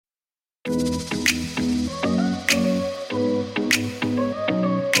Hey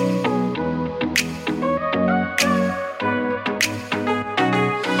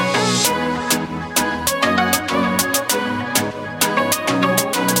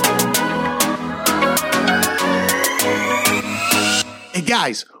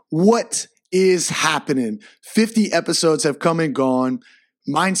guys, what is happening? 50 episodes have come and gone.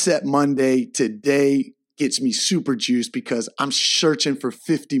 Mindset Monday today gets me super juiced because I'm searching for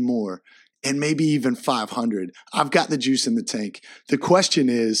 50 more and maybe even 500. I've got the juice in the tank. The question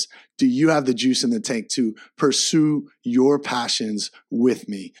is, do you have the juice in the tank to pursue your passions with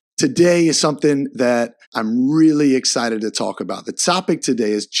me? Today is something that I'm really excited to talk about. The topic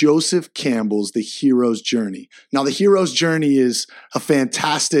today is Joseph Campbell's The Hero's Journey. Now, the hero's journey is a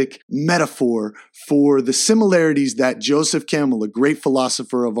fantastic metaphor for the similarities that Joseph Campbell, a great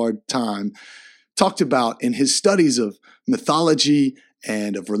philosopher of our time, talked about in his studies of mythology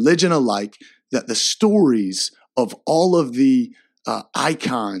and of religion alike, that the stories of all of the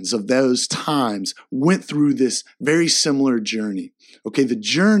icons of those times went through this very similar journey. Okay, the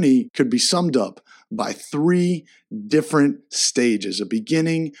journey could be summed up by three different stages: a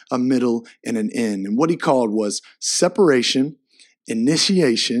beginning, a middle, and an end. And what he called was separation,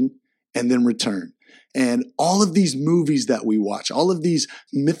 initiation, and then return. And all of these movies that we watch, all of these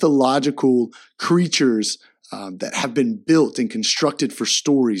mythological creatures that have been built and constructed for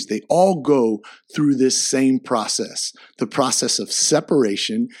stories, they all go through this same process, the process of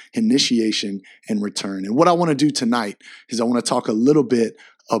separation, initiation, and return. And what I want to do tonight is I want to talk a little bit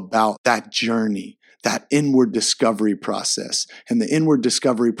about that journey, that inward discovery process, and the inward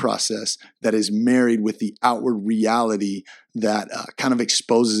discovery process that is married with the outward reality that kind of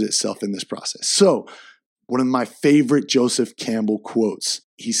exposes itself in this process. So, one of my favorite Joseph Campbell quotes,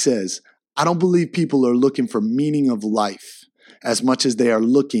 he says, "I don't believe people are looking for meaning of life as much as they are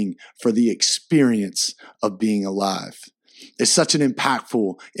looking for the experience of being alive." It's such an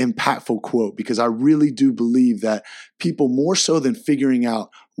impactful quote, because I really do believe that people, more so than figuring out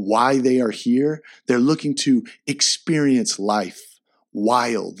why they are here, they're looking to experience life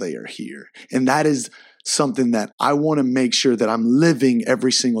while they are here. And that is something that I want to make sure that I'm living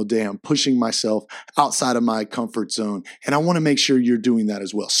every single day. I'm pushing myself outside of my comfort zone. And I want to make sure you're doing that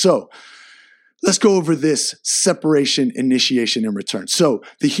as well. So let's go over this separation, initiation, and return. So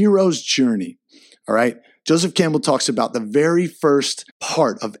the hero's journey, all right? Joseph Campbell talks about the very first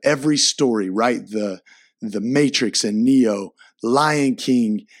part of every story, right? The Matrix and Neo, Lion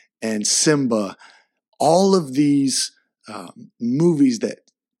King and Simba, all of these movies that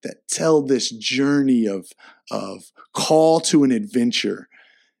tell this journey of call to an adventure,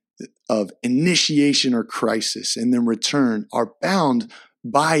 of initiation or crisis, and then return, are bound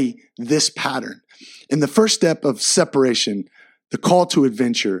by this pattern. In the first step of separation, the call to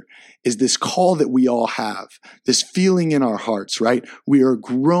adventure is this call that we all have, this feeling in our hearts, right? We are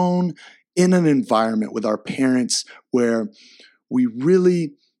grown in an environment with our parents where we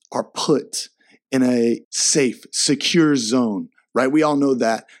really are put in a safe, secure zone, right? We all know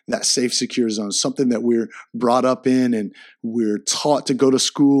that safe, secure zone, something that we're brought up in and we're taught to go to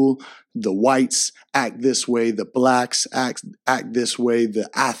school. The whites act this way, the blacks act this way, the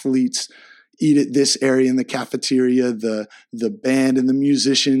athletes eat at this area in the cafeteria, the band and the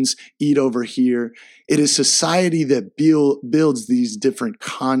musicians eat over here. It is society that builds these different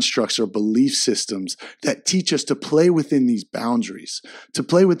constructs or belief systems that teach us to play within these boundaries, to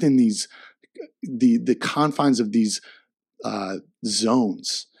play within these the confines of these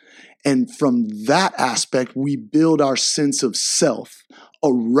zones. And from that aspect, we build our sense of self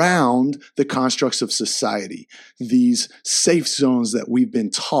around the constructs of society, these safe zones that we've been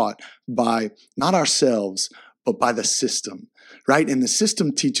taught by not ourselves, but by the system, right? And the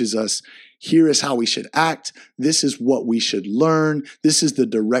system teaches us, here is how we should act. This is what we should learn. This is the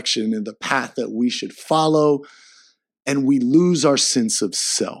direction and the path that we should follow. And we lose our sense of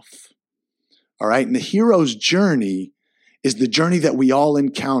self, all right? And the hero's journey is the journey that we all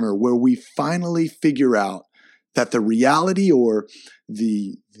encounter, where we finally figure out that the reality or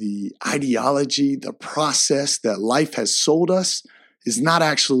the ideology, the process that life has sold us is not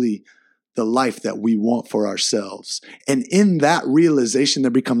actually the life that we want for ourselves. And in that realization,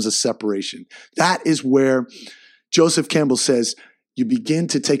 there becomes a separation. That is where Joseph Campbell says, you begin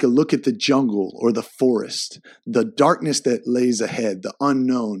to take a look at the jungle or the forest, the darkness that lays ahead, the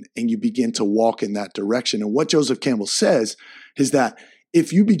unknown, and you begin to walk in that direction. And what Joseph Campbell says is that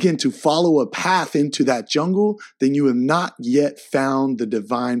if you begin to follow a path into that jungle, then you have not yet found the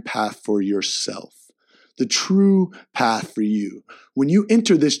divine path for yourself, the true path for you. When you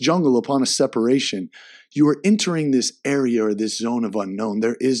enter this jungle upon a separation, you are entering this area or this zone of unknown.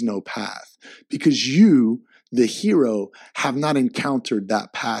 There is no path because you, the hero, have not encountered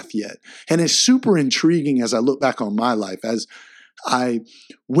that path yet. And it's super intriguing as I look back on my life, as I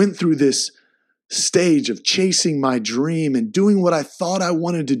went through this stage of chasing my dream and doing what I thought I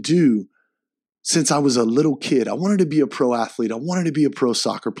wanted to do since I was a little kid. I wanted to be a pro athlete. I wanted to be a pro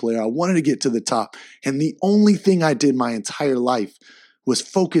soccer player. I wanted to get to the top. And the only thing I did my entire life was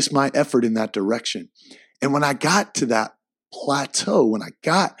focus my effort in that direction. And when I got to that plateau, when I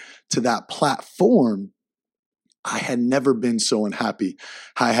got to that platform, I had never been so unhappy.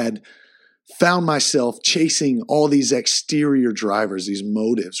 I had found myself chasing all these exterior drivers, these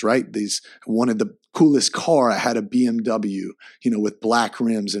motives, right? I wanted the coolest car. I had a BMW, with black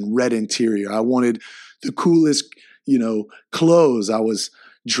rims and red interior. I wanted the coolest, clothes. I was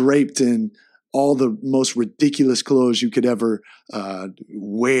draped in all the most ridiculous clothes you could ever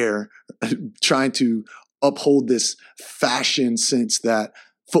wear, trying to uphold this fashion sense that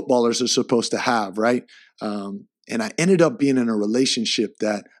footballers are supposed to have, right? And I ended up being in a relationship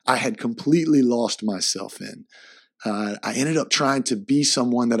that I had completely lost myself in. I ended up trying to be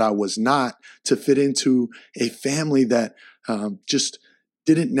someone that I was not, to fit into a family that just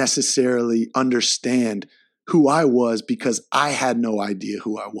didn't necessarily understand who I was because I had no idea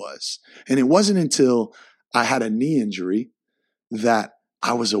who I was. And it wasn't until I had a knee injury that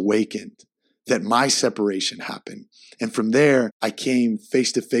I was awakened, that my separation happened. And from there, I came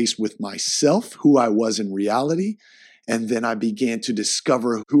face to face with myself, who I was in reality. And then I began to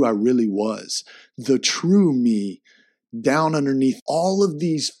discover who I really was, the true me, down underneath all of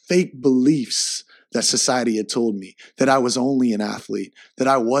these fake beliefs that society had told me, that I was only an athlete, that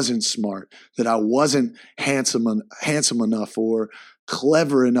I wasn't smart, that I wasn't handsome enough or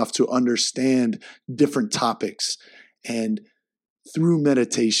clever enough to understand different topics. And through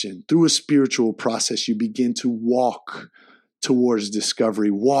meditation, through a spiritual process, you begin to walk towards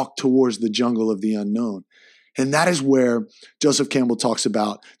discovery, walk towards the jungle of the unknown. And that is where Joseph Campbell talks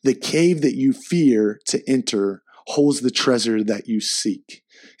about the cave that you fear to enter holds the treasure that you seek.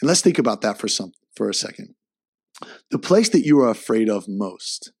 And let's think about that for a second. The place that you are afraid of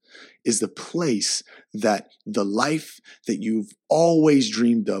most is the place that the life that you've always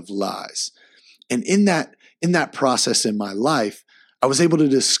dreamed of lies. And in that process in my life, I was able to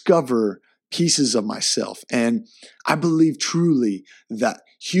discover pieces of myself. And I believe truly that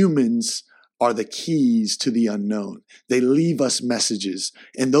humans are the keys to the unknown. They leave us messages,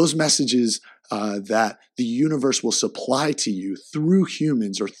 and those messages that the universe will supply to you through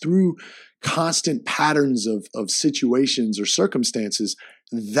humans or through constant patterns of situations or circumstances,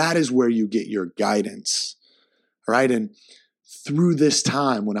 that is where you get your guidance, right? And through this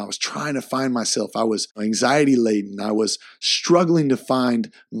time when I was trying to find myself, I was anxiety laden. I was struggling to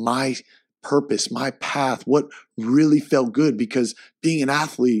find my purpose, my path, what really felt good, because being an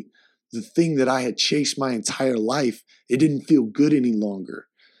athlete, the thing that I had chased my entire life, it didn't feel good any longer.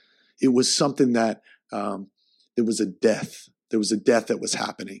 It was something that there was a death. There was a death that was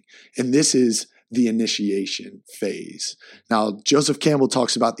happening. And this is the initiation phase. Now, Joseph Campbell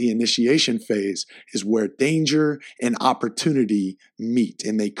talks about the initiation phase is where danger and opportunity meet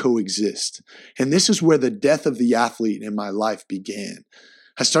and they coexist. And this is where the death of the athlete in my life began.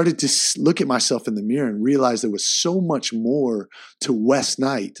 I started to look at myself in the mirror and realize there was so much more to Wes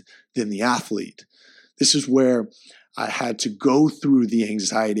Knight than the athlete. This is where I had to go through the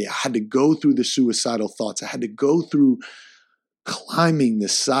anxiety. I had to go through the suicidal thoughts. I had to go through climbing the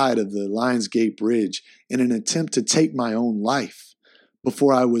side of the Lionsgate Bridge in an attempt to take my own life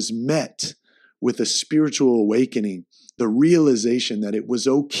before I was met with a spiritual awakening, the realization that it was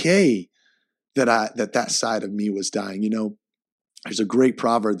okay that side of me was dying. There's a great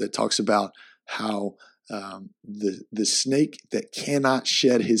proverb that talks about how the snake that cannot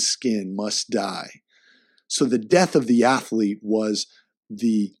shed his skin must die. So the death of the athlete was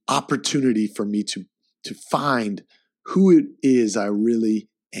the opportunity for me to find who it is I really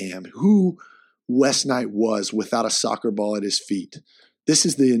am, who Wes Knight was without a soccer ball at his feet. This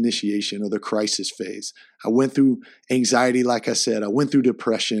is the initiation or the crisis phase. I went through anxiety, like I said. I went through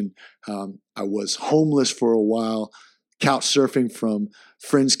depression. I was homeless for a while, couch surfing from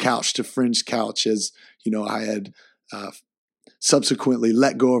friend's couch to friend's couch, as I had subsequently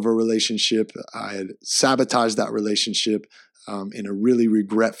let go of a relationship. I had sabotaged that relationship in a really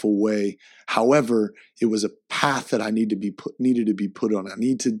regretful way. However, it was a path that I needed to be put on. I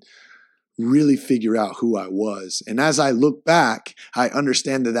need to really figure out who I was. And as I look back, I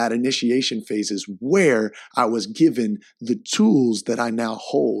understand that initiation phase is where I was given the tools that I now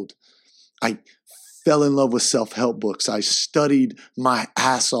hold. I fell in love with self-help books. I studied my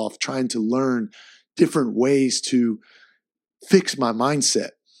ass off trying to learn different ways to fix my mindset.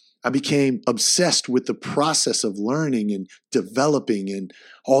 I became obsessed with the process of learning and developing. And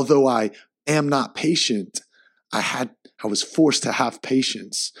although I am not patient, I was forced to have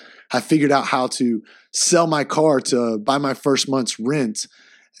patience. I figured out how to sell my car to buy my first month's rent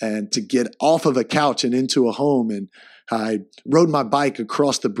and to get off of a couch and into a home. And I rode my bike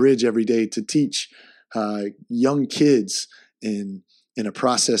across the bridge every day to teach young kids in a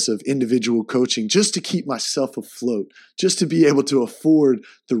process of individual coaching, just to keep myself afloat, just to be able to afford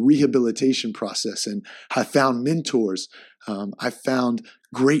the rehabilitation process. And I found mentors. I found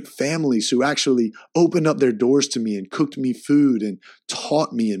great families who actually opened up their doors to me and cooked me food and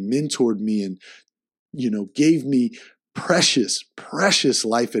taught me and mentored me and, gave me precious, precious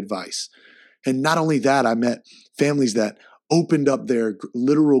life advice. And not only that, I met families that opened up their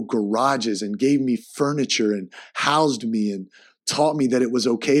literal garages and gave me furniture and housed me and taught me that it was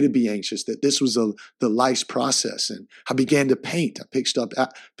okay to be anxious, that this was the life's process. And I began to paint. I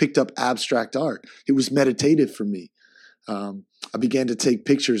picked up abstract art. It was meditative for me. I began to take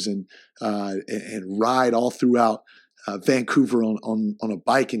pictures and ride all throughout Vancouver on a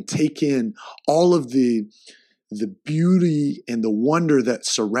bike and take in all of the beauty and the wonder that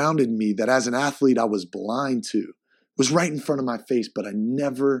surrounded me, that as an athlete I was blind to. It was right in front of my face, but I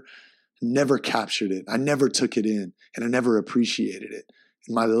never captured it. I never took it in, and I never appreciated it.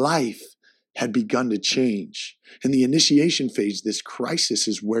 And my life had begun to change. In the initiation phase, this crisis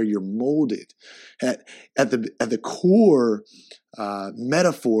is where you're molded. At the core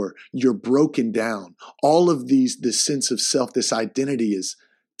metaphor, you're broken down. All of this sense of self, this identity is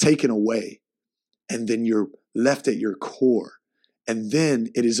taken away, and then you're left at your core. And then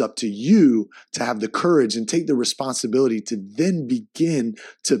it is up to you to have the courage and take the responsibility to then begin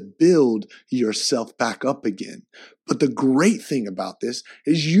to build yourself back up again. But the great thing about this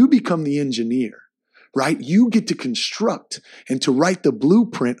is you become the engineer, right? You get to construct and to write the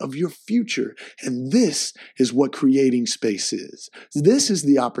blueprint of your future. And this is what creating space is. This is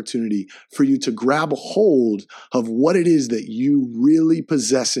the opportunity for you to grab a hold of what it is that you really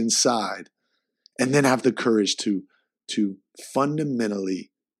possess inside, and then have the courage to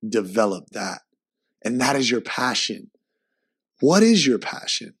fundamentally develop that. And that is your passion. What is your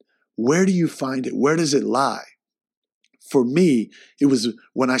passion? Where do you find it? Where does it lie? For me, it was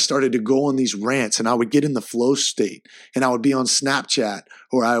when I started to go on these rants and I would get in the flow state and I would be on Snapchat,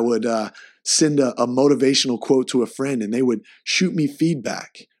 or I would send a motivational quote to a friend and they would shoot me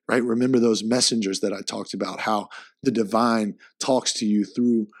feedback, right? Remember those messengers that I talked about, how the divine talks to you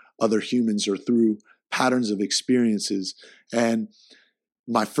through other humans or through patterns of experiences. And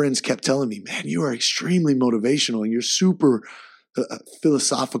my friends kept telling me, man, you are extremely motivational and you're super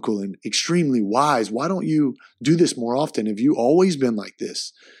philosophical and extremely wise. Why don't you do this more often? Have you always been like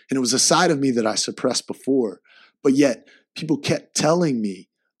this? And it was a side of me that I suppressed before, but yet people kept telling me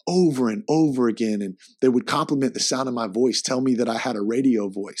over and over again, and they would compliment the sound of my voice, tell me that I had a radio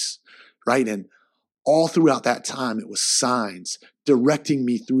voice, right? And all throughout that time, it was signs directing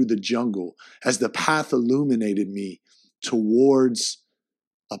me through the jungle as the path illuminated me towards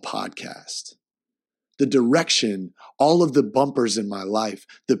a podcast. The direction, all of the bumpers in my life,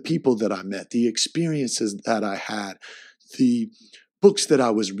 the people that I met, the experiences that I had, the books that I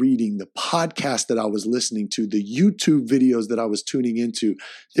was reading, the podcast that I was listening to, the YouTube videos that I was tuning into,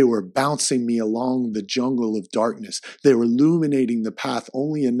 they were bouncing me along the jungle of darkness. They were illuminating the path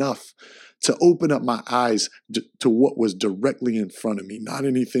only enough to open up my eyes to what was directly in front of me, not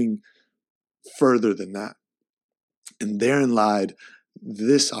anything further than that. And therein lied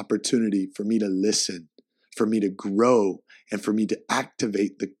this opportunity for me to listen, for me to grow, and for me to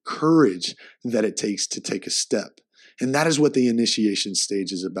activate the courage that it takes to take a step. And that is what the initiation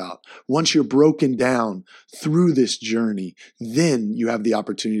stage is about. Once you're broken down through this journey, then you have the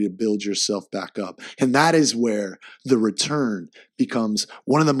opportunity to build yourself back up. And that is where the return becomes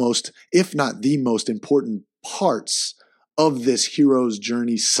one of the most, if not the most important parts of this hero's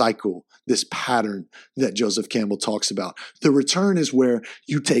journey cycle, this pattern that Joseph Campbell talks about. The return is where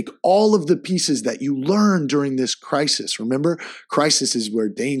you take all of the pieces that you learned during this crisis. Remember, crisis is where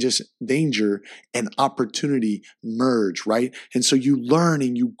danger and opportunity merge, right? And so you learn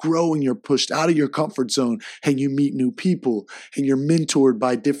and you grow and you're pushed out of your comfort zone and you meet new people and you're mentored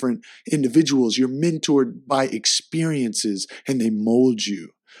by different individuals. You're mentored by experiences and they mold you.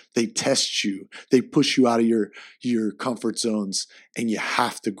 They test you. They push you out of your comfort zones, and you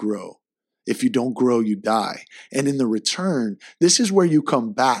have to grow. If you don't grow, you die. And in the return, this is where you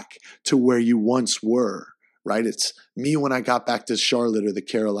come back to where you once were, right? It's me when I got back to Charlotte or the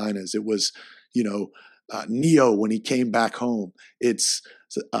Carolinas. It was, Neo when he came back home. It's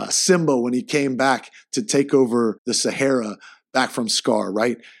Simba when he came back to take over the Sahara back from Scar,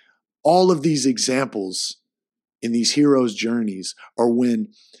 right? All of these examples in these heroes' journeys are when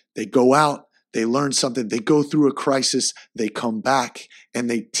they go out, they learn something, they go through a crisis, they come back and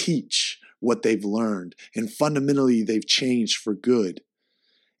they teach what they've learned. And fundamentally, they've changed for good.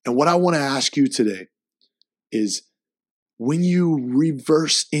 And what I want to ask you today is, when you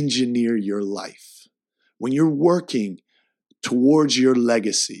reverse engineer your life, when you're working towards your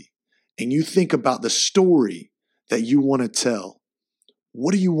legacy and you think about the story that you want to tell,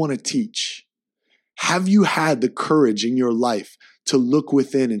 what do you want to teach? Have you had the courage in your life to look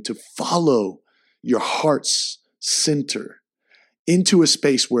within and to follow your heart's center into a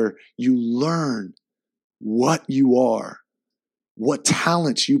space where you learn what you are, what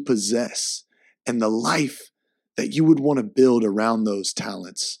talents you possess, and the life that you would want to build around those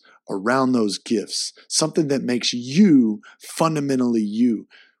talents, around those gifts, something that makes you fundamentally you?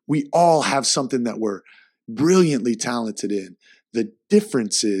 We all have something that we're brilliantly talented in. The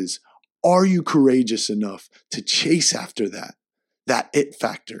difference is, are you courageous enough to chase after that it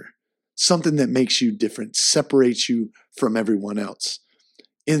factor, something that makes you different, separates you from everyone else?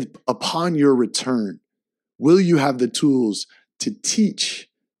 And upon your return, will you have the tools to teach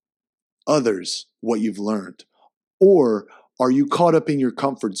others what you've learned? Or are you caught up in your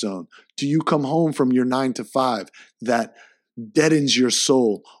comfort zone? Do you come home from your 9 to 5 that deadens your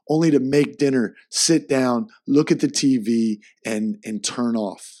soul, only to make dinner, sit down, look at the TV, and turn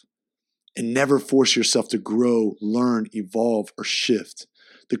off, and never force yourself to grow, learn, evolve, or shift?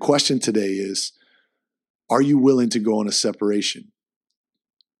 The question today is, are you willing to go on a separation?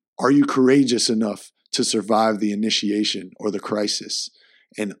 Are you courageous enough to survive the initiation or the crisis?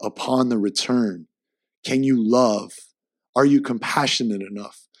 And upon the return, can you love? Are you compassionate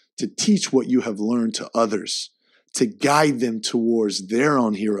enough to teach what you have learned to others, to guide them towards their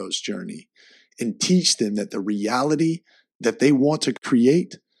own hero's journey, and teach them that the reality that they want to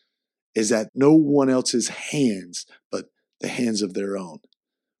create is at no one else's hands but the hands of their own?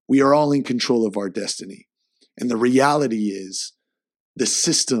 We are all in control of our destiny. And the reality is, the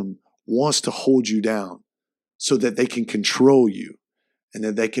system wants to hold you down so that they can control you and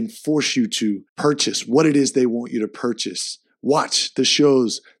that they can force you to purchase what it is they want you to purchase, watch the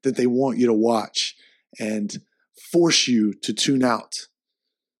shows that they want you to watch, and force you to tune out.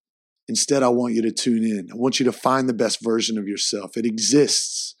 Instead, I want you to tune in. I want you to find the best version of yourself. It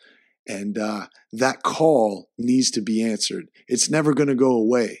exists. And that call needs to be answered. It's never going to go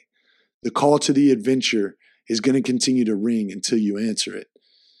away. The call to the adventure is going to continue to ring until you answer it.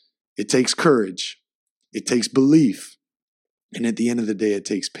 It takes courage. It takes belief. And at the end of the day, it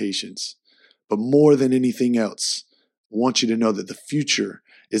takes patience. But more than anything else, I want you to know that the future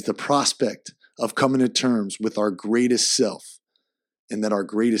is the prospect of coming to terms with our greatest self, and that our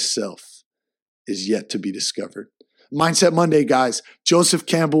greatest self is yet to be discovered. Mindset Monday, guys. Joseph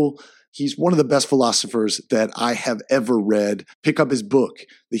Campbell, he's one of the best philosophers that I have ever read. Pick up his book,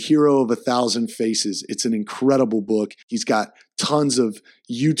 The Hero of 1,000 Faces. It's an incredible book. He's got tons of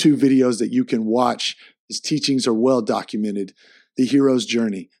YouTube videos that you can watch. His teachings are well documented. The hero's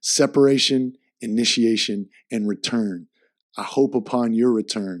journey, separation, initiation, and return. I hope upon your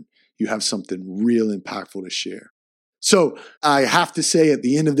return, you have something real impactful to share. So I have to say, at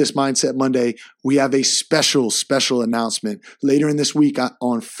the end of this Mindset Monday, we have a special announcement. Later in this week,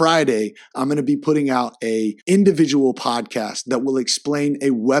 on Friday, I'm going to be putting out a individual podcast that will explain a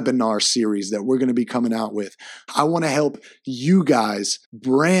webinar series that we're going to be coming out with. I want to help you guys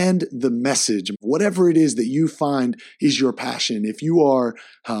brand the message, whatever it is that you find is your passion. If you are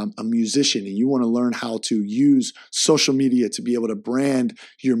a musician and you want to learn how to use social media to be able to brand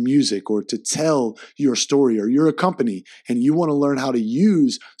your music or to tell your story, or you're a company and you want to learn how to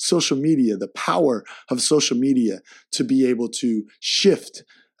use social media, the power of social media to be able to shift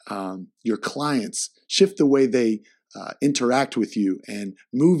your clients, shift the way they interact with you and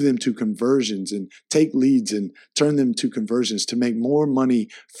move them to conversions and take leads and turn them to conversions to make more money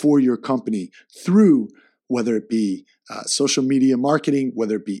for your company through, whether it be social media marketing,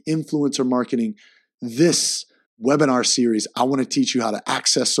 whether it be influencer marketing. This webinar series, I want to teach you how to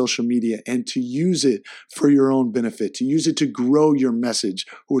access social media and to use it for your own benefit, to use it to grow your message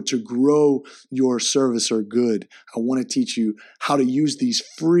or to grow your service or good. I want to teach you how to use these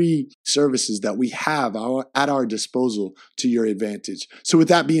free services that we have at our disposal to your advantage. So with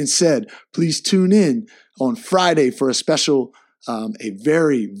that being said, please tune in on Friday for a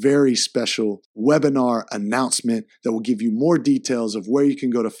very, very special webinar announcement that will give you more details of where you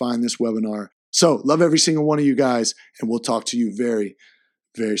can go to find this webinar. So love every single one of you guys, and we'll talk to you very,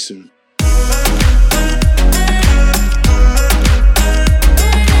 very soon.